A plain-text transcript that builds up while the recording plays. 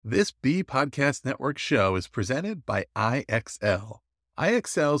This B Podcast Network show is presented by IXL.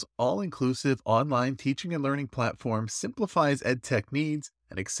 IXL's all-inclusive online teaching and learning platform simplifies EdTech needs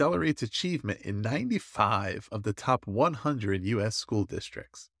and accelerates achievement in 95 of the top 100 U.S. school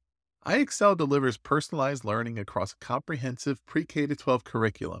districts. IXL delivers personalized learning across a comprehensive pre-K-12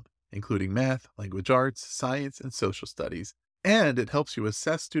 curriculum, including math, language arts, science, and social studies, and it helps you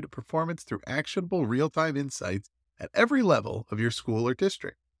assess student performance through actionable real-time insights at every level of your school or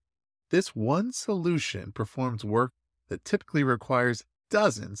district. This one solution performs work that typically requires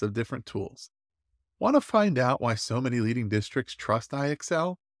dozens of different tools. Want to find out why so many leading districts trust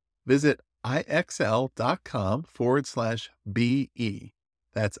IXL? Visit IXL.com/BE.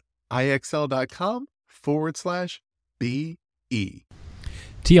 That's IXL.com/BE.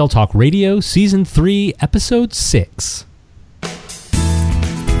 TL Talk Radio, Season 3, Episode 6.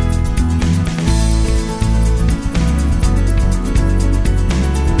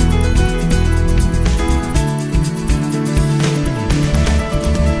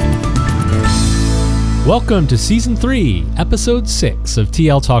 Welcome to Season 3, Episode 6 of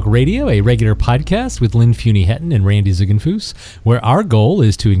TL Talk Radio, a regular podcast with Lynn Funy-Hetton and Randy Ziegenfuss, where our goal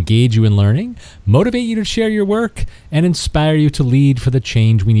is to engage you in learning, motivate you to share your work, and inspire you to lead for the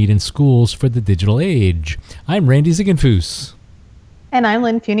change we need in schools for the digital age. I'm Randy Ziegenfuss. And I'm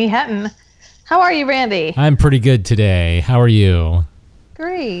Lynn Funy-Hetton. How are you, Randy? I'm pretty good today. How are you?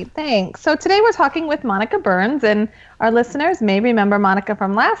 Great, thanks. So today we're talking with Monica Burns, and our listeners may remember Monica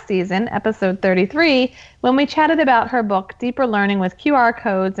from last season, episode 33, when we chatted about her book, Deeper Learning with QR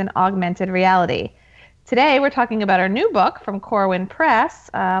Codes and Augmented Reality. Today we're talking about her new book from Corwin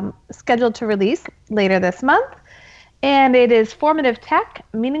Press, scheduled to release later this month, and it is Formative Tech,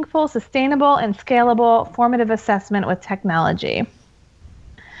 Meaningful, Sustainable, and Scalable Formative Assessment with Technology.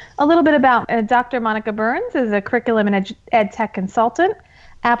 A little bit about Dr. Monica Burns is a curriculum and ed tech consultant,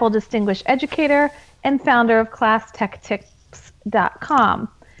 Apple Distinguished Educator, and founder of ClassTechTips.com.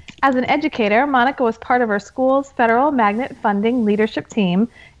 As an educator, Monica was part of her school's federal magnet funding leadership team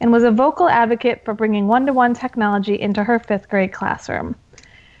and was a vocal advocate for bringing one-to-one technology into her fifth grade classroom.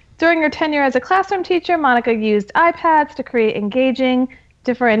 During her tenure as a classroom teacher, Monica used iPads to create engaging,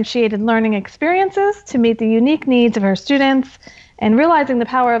 differentiated learning experiences to meet the unique needs of her students. And realizing the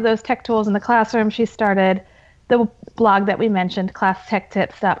power of those tech tools in the classroom, she started the blog that we mentioned,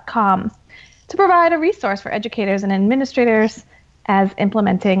 ClassTechTips.com, to provide a resource for educators and administrators as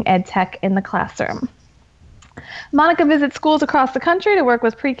implementing ed tech in the classroom. Monica visits schools across the country to work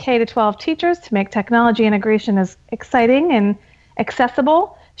with pre-K to 12 teachers to make technology integration as exciting and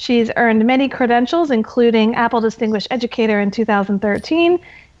accessible. She's earned many credentials, including Apple Distinguished Educator in 2013,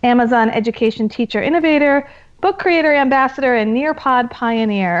 Amazon Education Teacher Innovator, Book Creator Ambassador, and Nearpod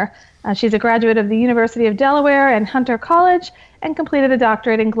Pioneer. She's a graduate of the University of Delaware and Hunter College and completed a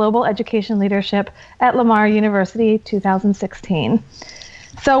doctorate in global education leadership at Lamar University 2016.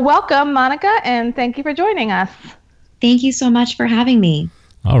 So welcome, Monica, and thank you for joining us. Thank you so much for having me.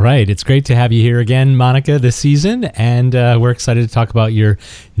 All right. It's great to have you here again, Monica, this season, and we're excited to talk about your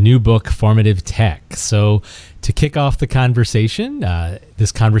new book, Formative Tech. So to kick off the conversation,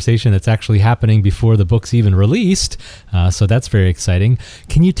 this conversation that's actually happening before the book's even released, so that's very exciting.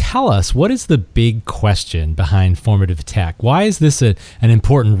 Can you tell us, what is the big question behind Formative Tech? Why is this an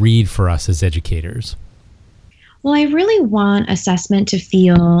important read for us as educators? Well, I really want assessment to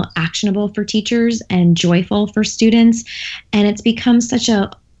feel actionable for teachers and joyful for students. And it's become such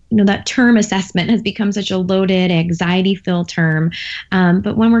a that term assessment has become such a loaded, anxiety-filled term.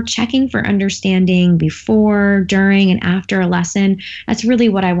 But when we're checking for understanding before, during, and after a lesson, that's really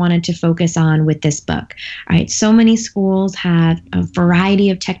what I wanted to focus on with this book. All right, so many schools have a variety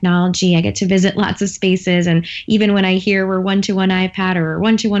of technology. I get to visit lots of spaces, and even when I hear we're one-to-one iPad or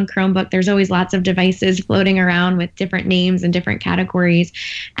one-to-one Chromebook, there's always lots of devices floating around with different names and different categories.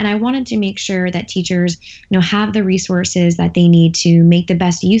 And I wanted to make sure that teachers, have the resources that they need to make the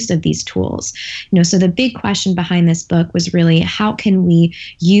best use of these tools. So the big question behind this book was really, how can we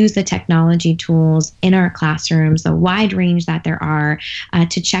use the technology tools in our classrooms, the wide range that there are,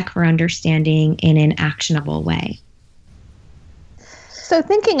 to check for understanding in an actionable way? So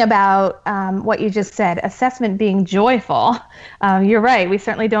thinking about what you just said, assessment being joyful, you're right. We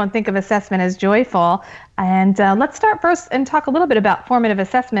certainly don't think of assessment as joyful. And let's start first and talk a little bit about formative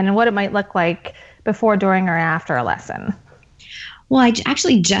assessment and what it might look like before, during, or after a lesson. Well, I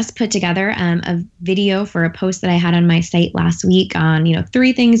actually just put together a video for a post that I had on my site last week on,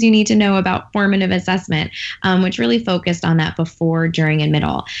 3 things you need to know about formative assessment, which really focused on that before, during, and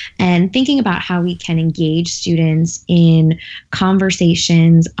middle, and thinking about how we can engage students in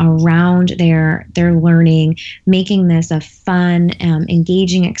conversations around their learning, making this a fun,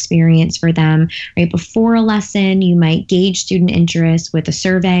 engaging experience for them. Right before a lesson, you might gauge student interest with a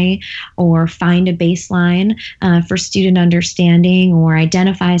survey or find a baseline for student understanding, or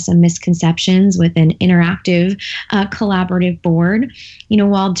identify some misconceptions with an interactive collaborative board.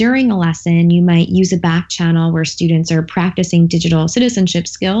 While during a lesson, you might use a back channel where students are practicing digital citizenship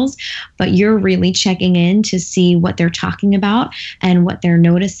skills, but you're really checking in to see what they're talking about and what they're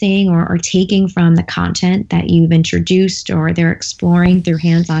noticing or taking from the content that you've introduced or they're exploring through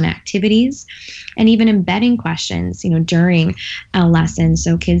hands-on activities, and even embedding questions, during a lesson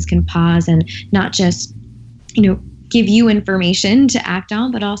so kids can pause and not just, give you information to act on,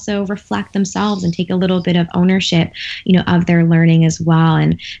 but also reflect themselves and take a little bit of ownership, of their learning as well.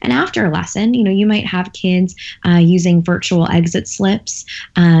 And after a lesson, you might have kids using virtual exit slips,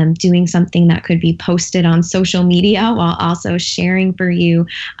 doing something that could be posted on social media while also sharing for you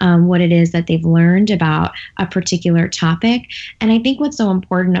what it is that they've learned about a particular topic. And I think what's so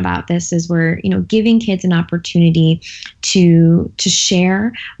important about this is we're, giving kids an opportunity to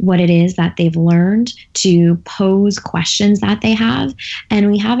share what it is that they've learned, to pose questions that they have.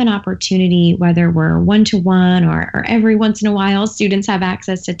 And we have an opportunity, whether we're one-to-one or every once in a while students have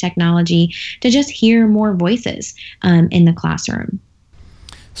access to technology, to just hear more voices in the classroom.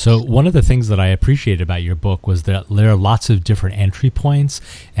 So one of the things that I appreciated about your book was that there are lots of different entry points,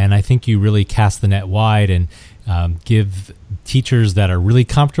 and I think you really cast the net wide and give teachers that are really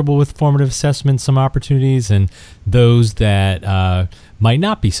comfortable with formative assessment some opportunities, and those that might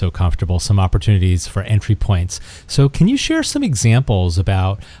not be so comfortable some opportunities for entry points. So can you share some examples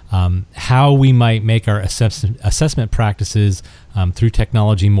about how we might make our assessment practices through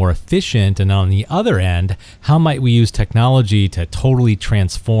technology more efficient, and on the other end, how might we use technology to totally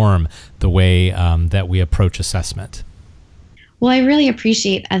transform the way that we approach assessment? Well, I really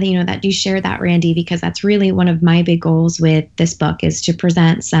appreciate that you share that, Randy, because that's really one of my big goals with this book, is to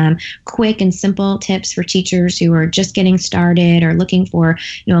present some quick and simple tips for teachers who are just getting started or looking for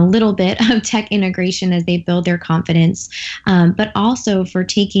a little bit of tech integration as they build their confidence, but also for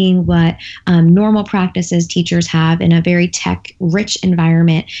taking what normal practices teachers have in a very tech-rich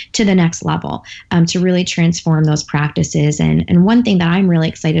environment to the next level, to really transform those practices. And one thing that I'm really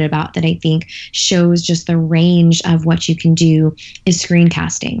excited about that I think shows just the range of what you can do is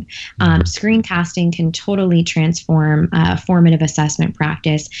screencasting. Screencasting can totally transform formative assessment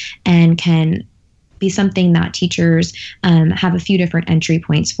practice and can be something that teachers have a few different entry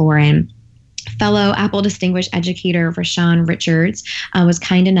points for. And fellow Apple Distinguished Educator Rashawn Richards was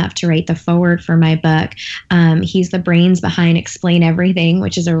kind enough to write the foreword for my book. He's the brains behind Explain Everything,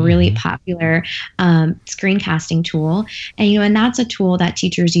 which is a really popular screencasting tool. And that's a tool that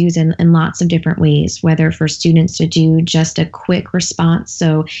teachers use in lots of different ways, whether for students to do just a quick response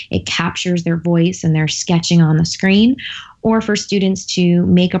so it captures their voice and they're sketching on the screen, or for students to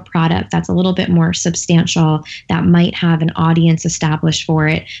make a product that's a little bit more substantial, that might have an audience established for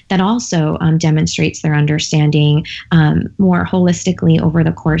it, that also demonstrates their understanding more holistically over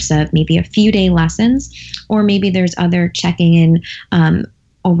the course of maybe a few day lessons, or maybe there's other checking in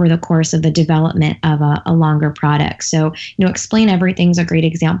over the course of the development of a longer product. So, Explain Everything's a great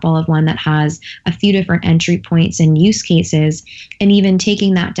example of one that has a few different entry points and use cases, and even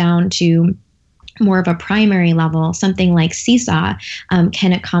taking that down to more of a primary level, something like Seesaw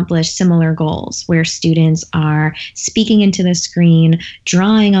can accomplish similar goals, where students are speaking into the screen,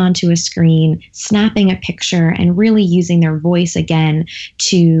 drawing onto a screen, snapping a picture, and really using their voice again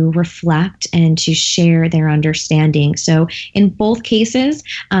to reflect and to share their understanding. So in both cases,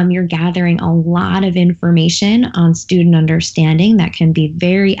 you're gathering a lot of information on student understanding that can be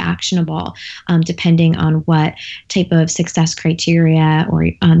very actionable, depending on what type of success criteria or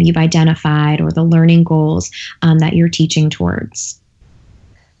you've identified, or the learning goals that you're teaching towards.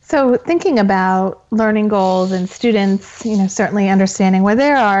 So thinking about learning goals and students, certainly understanding where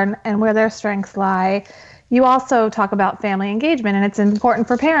they are and where their strengths lie, you also talk about family engagement, and it's important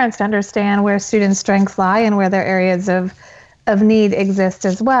for parents to understand where students' strengths lie and where their areas of need exist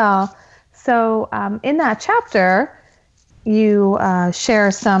as well. So in that chapter, you share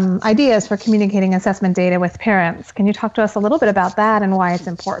some ideas for communicating assessment data with parents. Can you talk to us a little bit about that and why it's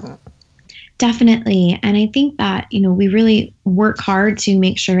important? Definitely. And I think that, we really work hard to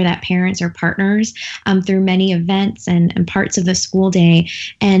make sure that parents are partners through many events and parts of the school day.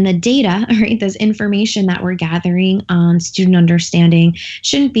 And the data, right, this information that we're gathering on student understanding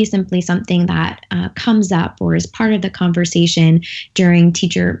shouldn't be simply something that comes up or is part of the conversation during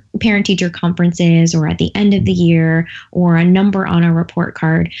parent-teacher conferences or at the end of the year or a number on a report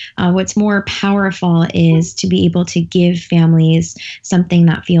card. What's more powerful is to be able to give families something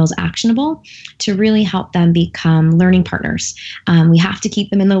that feels actionable to really help them become learning partners. We have to keep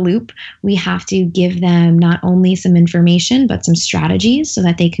them in the loop. We have to give them not only some information, but some strategies so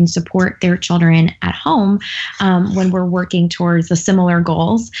that they can support their children at home when we're working towards the similar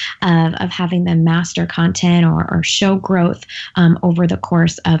goals of having them master content or show growth over the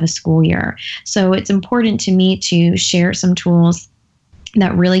course of a school year. So it's important to me to share some tools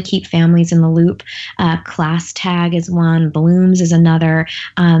that really keep families in the loop. ClassTag is one, Blooms is another,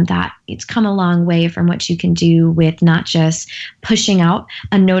 that it's come a long way from what you can do with not just pushing out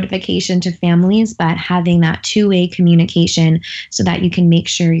a notification to families, but having that two-way communication so that you can make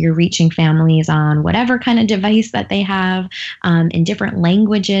sure you're reaching families on whatever kind of device that they have, in different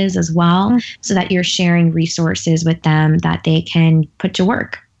languages as well, so that you're sharing resources with them that they can put to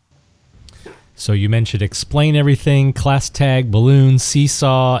work. So you mentioned Explain Everything, ClassTag, Balloons,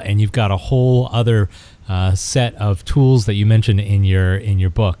 Seesaw, and you've got a whole other set of tools that you mentioned in your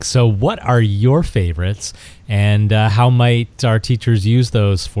book. So what are your favorites, and how might our teachers use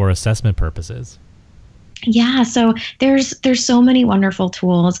those for assessment purposes? Yeah, so there's so many wonderful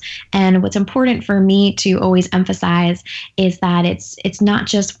tools, and what's important for me to always emphasize is that it's not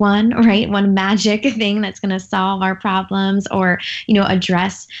just one magic thing that's going to solve our problems or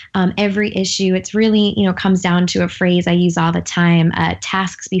address every issue. It's really comes down to a phrase I use all the time: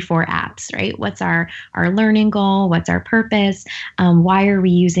 tasks before apps. Right? What's our learning goal? What's our purpose? Why are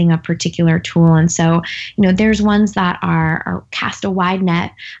we using a particular tool? And so there's ones that are cast a wide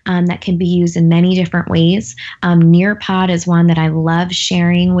net that can be used in many different ways. Nearpod is one that I love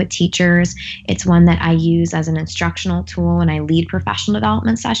sharing with teachers. It's one that I use as an instructional tool when I lead professional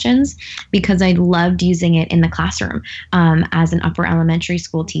development sessions because I loved using it in the classroom as an upper elementary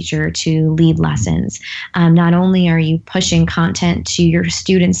school teacher to lead lessons. Not only are you pushing content to your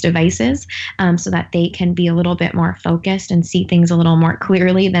students' devices so that they can be a little bit more focused and see things a little more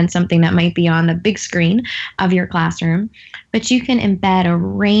clearly than something that might be on the big screen of your classroom, but you can embed a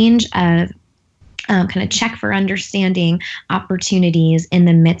range of kind of check for understanding opportunities in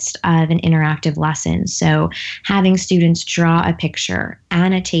the midst of an interactive lesson. So having students draw a picture,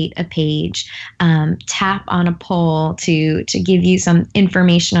 annotate a page, tap on a poll to give you some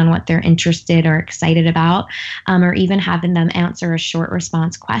information on what they're interested or excited about, or even having them answer a short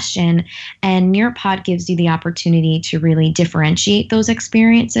response question. And Nearpod gives you the opportunity to really differentiate those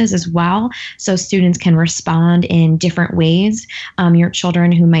experiences as well, so students can respond in different ways. Your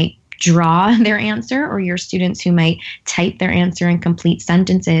children who might draw their answer, or your students who might type their answer in complete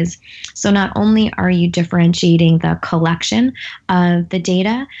sentences. So not only are you differentiating the collection of the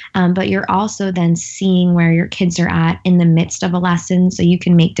data, but you're also then seeing where your kids are at in the midst of a lesson, so you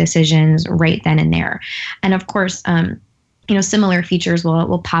can make decisions right then and there. And of course, similar features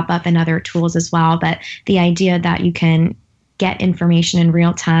will pop up in other tools as well, but the idea that you can get information in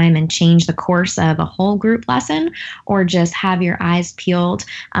real time and change the course of a whole group lesson, or just have your eyes peeled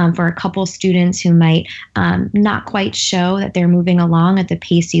for a couple students who might not quite show that they're moving along at the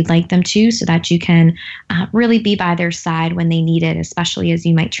pace you'd like them to, so that you can really be by their side when they need it, especially as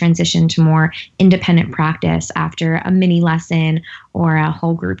you might transition to more independent practice after a mini lesson or a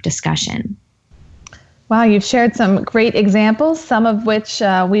whole group discussion. Wow, you've shared some great examples, some of which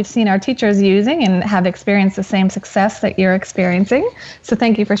we've seen our teachers using and have experienced the same success that you're experiencing. So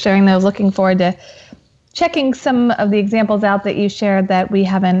thank you for sharing those. Looking forward to checking some of the examples out that you shared that we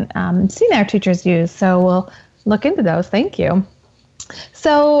haven't seen our teachers use. So we'll look into those. Thank you.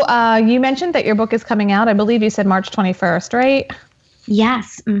 So you mentioned that your book is coming out. I believe you said March 21st, right?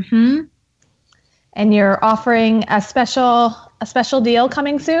 Yes. Mm-hmm. And you're offering a special deal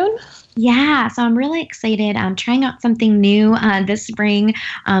coming soon? Yeah, so I'm really excited. I'm trying out something new this spring.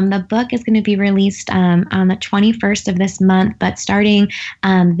 The book is going to be released on the 21st of this month, but starting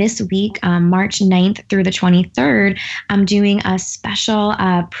this week, March 9th through the 23rd, I'm doing a special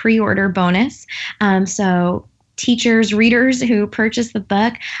pre-order bonus. So teachers, readers who purchase the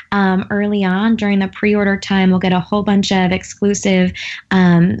book early on during the pre-order time will get a whole bunch of exclusive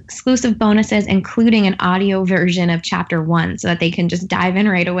bonuses, including an audio version of chapter 1, so that they can just dive in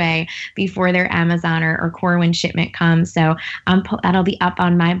right away before their Amazon or Corwin shipment comes. So that'll be up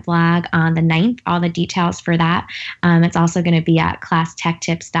on my blog on the 9th, all the details for that. It's also going to be at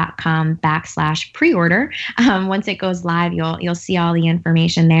classtechtips.com/pre-order. Once it goes live, you'll see all the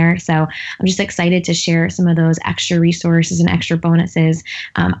information there. So I'm just excited to share some of those extra resources and extra bonuses.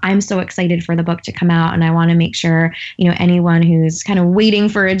 I'm so excited for the book to come out, and I want to make sure, anyone who's kind of waiting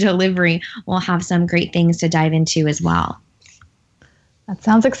for a delivery will have some great things to dive into as well. That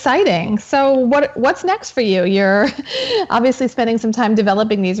sounds exciting. So what's next for you? You're obviously spending some time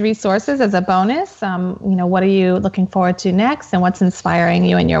developing these resources as a bonus. What are you looking forward to next, and what's inspiring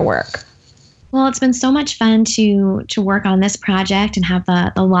you in your work? Well, it's been so much fun to work on this project and have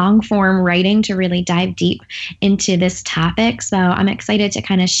the long form writing to really dive deep into this topic. So I'm excited to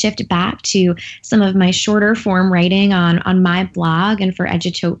kind of shift back to some of my shorter form writing on my blog and for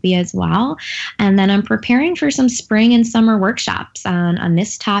Edutopia as well. And then I'm preparing for some spring and summer workshops on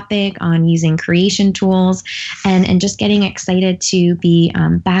this topic, on using creation tools, and just getting excited to be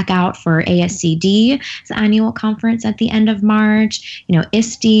back out for ASCD's annual conference at the end of March,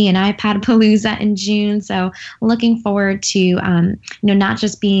 ISTE and iPadpalooza in June. So looking forward to, not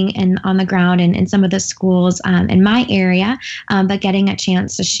just being on the ground in some of the schools in my area, but getting a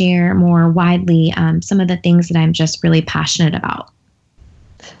chance to share more widely some of the things that I'm just really passionate about.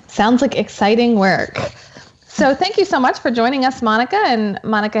 Sounds like exciting work. So thank you so much for joining us, Monica. And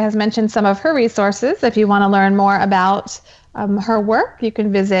Monica has mentioned some of her resources. If you want to learn more about her work, you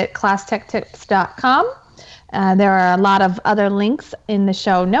can visit classtechtips.com. There are a lot of other links in the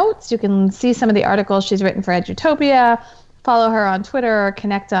show notes. You can see some of the articles she's written for Edutopia, follow her on Twitter, or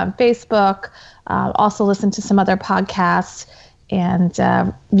connect on Facebook, also listen to some other podcasts, and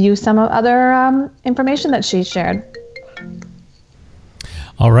view some of other information that she shared.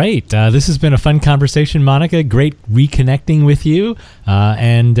 All right. This has been a fun conversation, Monica. Great reconnecting with you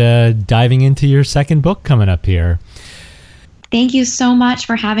and diving into your second book coming up here. Thank you so much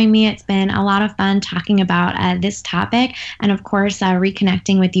for having me. It's been a lot of fun talking about this topic and, of course,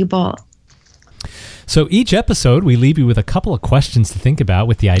 reconnecting with you both. So each episode, we leave you with a couple of questions to think about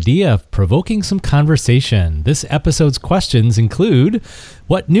with the idea of provoking some conversation. This episode's questions include: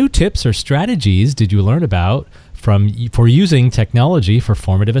 what new tips or strategies did you learn about for using technology for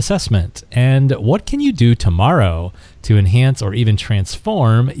formative assessment? And what can you do tomorrow to enhance or even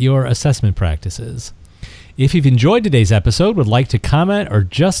transform your assessment practices? If you've enjoyed today's episode, would like to comment, or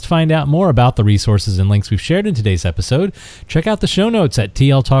just find out more about the resources and links we've shared in today's episode, check out the show notes at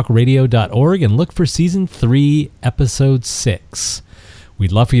tltalkradio.org and look for Season 3, Episode 6.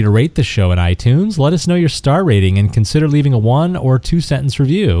 We'd love for you to rate the show in iTunes, let us know your star rating, and consider leaving a 1 or 2 sentence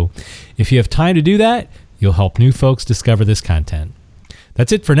review. If you have time to do that, you'll help new folks discover this content.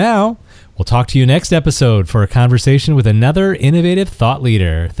 That's it for now. We'll talk to you next episode for a conversation with another innovative thought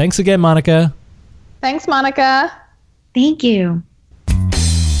leader. Thanks again, Monica. Thanks, Monica. Thank you.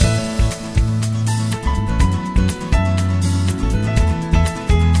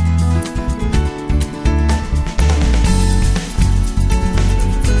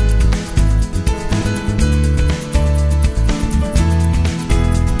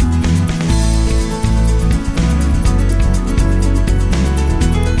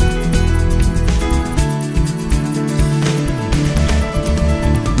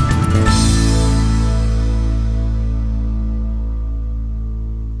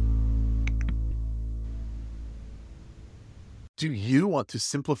 Do you want to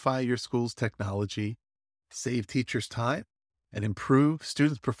simplify your school's technology, save teachers time, and improve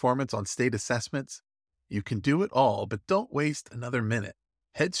students' performance on state assessments? You can do it all, but don't waste another minute.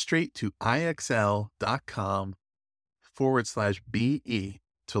 Head straight to ixl.com/BE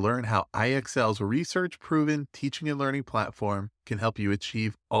to learn how IXL's research-proven teaching and learning platform can help you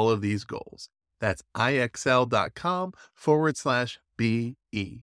achieve all of these goals. That's ixl.com/BE.